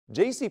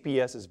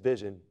JCPS's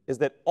vision is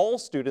that all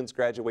students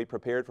graduate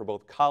prepared for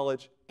both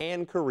college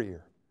and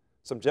career.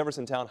 Some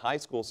Jeffersontown High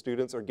School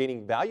students are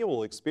gaining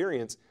valuable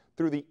experience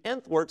through the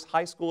Nth Works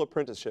High School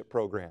Apprenticeship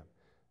Program.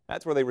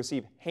 That's where they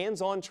receive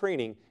hands-on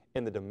training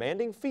in the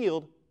demanding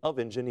field of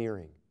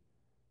engineering.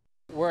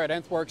 We're at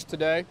Nth Works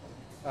today,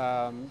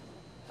 a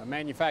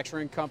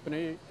manufacturing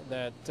company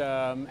that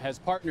has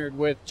partnered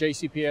with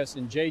JCPS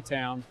in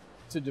J-Town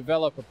to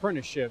develop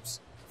apprenticeships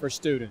for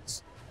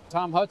students.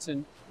 Tom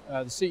Hudson,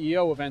 the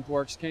CEO of Nth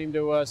Works, came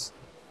to us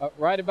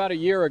right about a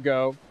year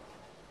ago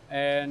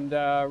and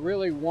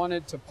really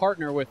wanted to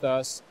partner with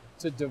us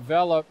to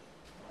develop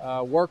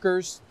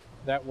workers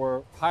that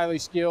were highly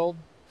skilled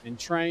and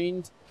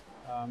trained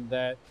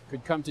that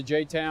could come to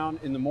J-Town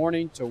in the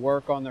morning to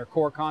work on their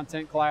core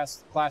content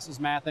classes,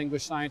 math,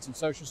 English, science, and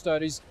social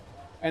studies,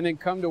 and then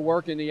come to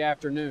work in the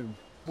afternoon.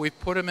 We've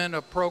put them in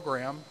a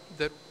program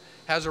that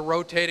has a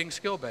rotating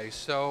skill base.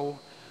 So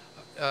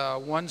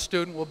one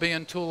student will be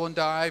in tool and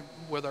die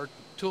with our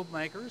tool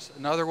makers,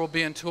 another will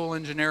be in tool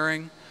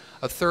engineering,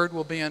 a third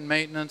will be in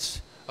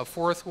maintenance, a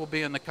fourth will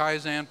be in the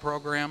Kaizen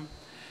program,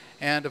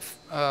 and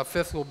a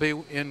fifth will be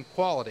in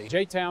quality.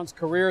 J-Town's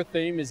career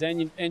theme is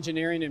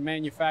engineering and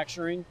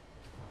manufacturing,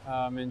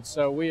 and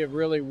so we have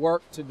really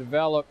worked to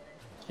develop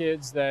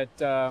kids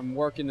that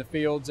work in the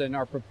fields and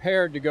are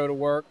prepared to go to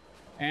work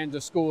and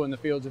to school in the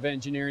fields of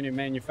engineering and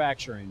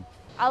manufacturing.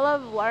 I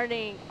love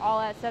learning all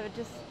that stuff. It's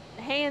just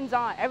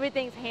hands-on.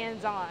 Everything's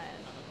hands-on.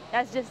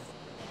 That's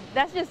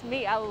just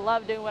me. I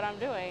love doing what I'm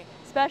doing,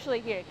 especially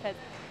here, because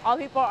all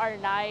people are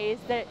nice.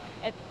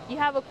 If you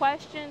have a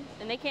question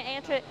and they can't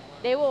answer it,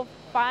 they will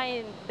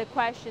find the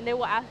question. They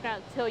will ask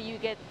around until you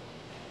get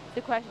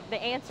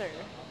the answer.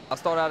 I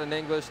start out in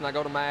English and I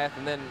go to math,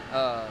 and then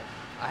I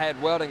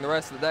had welding the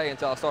rest of the day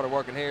until I started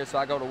working here, so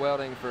I go to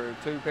welding for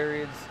 2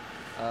 periods.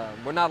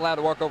 We're not allowed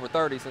to work over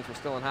 30 since we're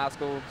still in high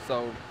school,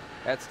 so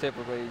that's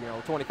typically,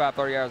 25,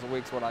 30 hours a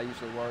week is what I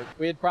usually work.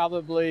 We had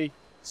probably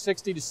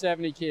 60 to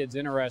 70 kids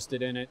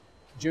interested in it,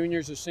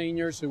 juniors or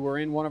seniors who were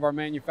in one of our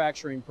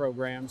manufacturing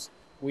programs.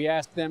 We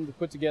asked them to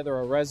put together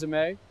a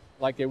resume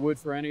like they would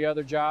for any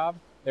other job.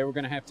 They were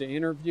going to have to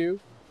interview,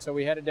 so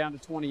we had it down to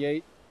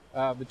 28.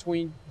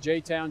 Between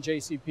J-Town,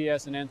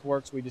 JCPS, and Nth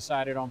Works, we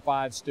decided on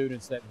 5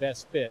 students that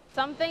best fit.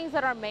 Some things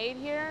that are made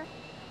here,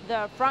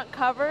 the front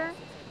cover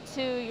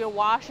to your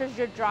washers,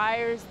 your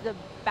dryers, the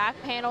back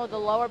panel, the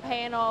lower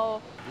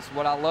panel. This is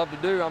what I love to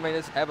do. I mean,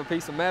 it's have a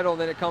piece of metal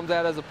and then it comes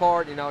out as a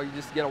part. You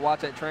just get to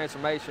watch that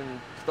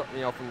transformation,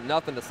 from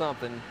nothing to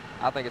something.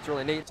 I think it's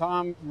really neat.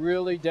 Tom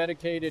really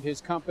dedicated his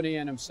company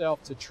and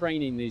himself to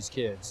training these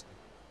kids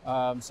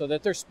so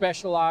that they're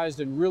specialized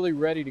and really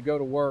ready to go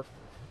to work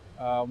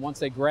once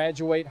they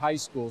graduate high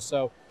school.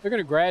 So they're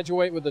going to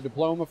graduate with a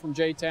diploma from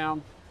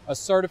J-Town, a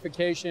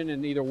certification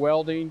in either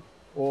welding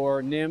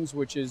or NIMS,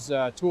 which is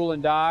tool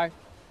and die,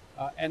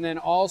 and then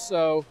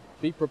also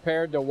be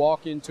prepared to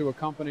walk into a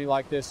company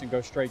like this and go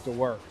straight to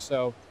work.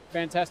 So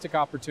fantastic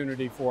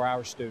opportunity for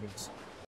our students.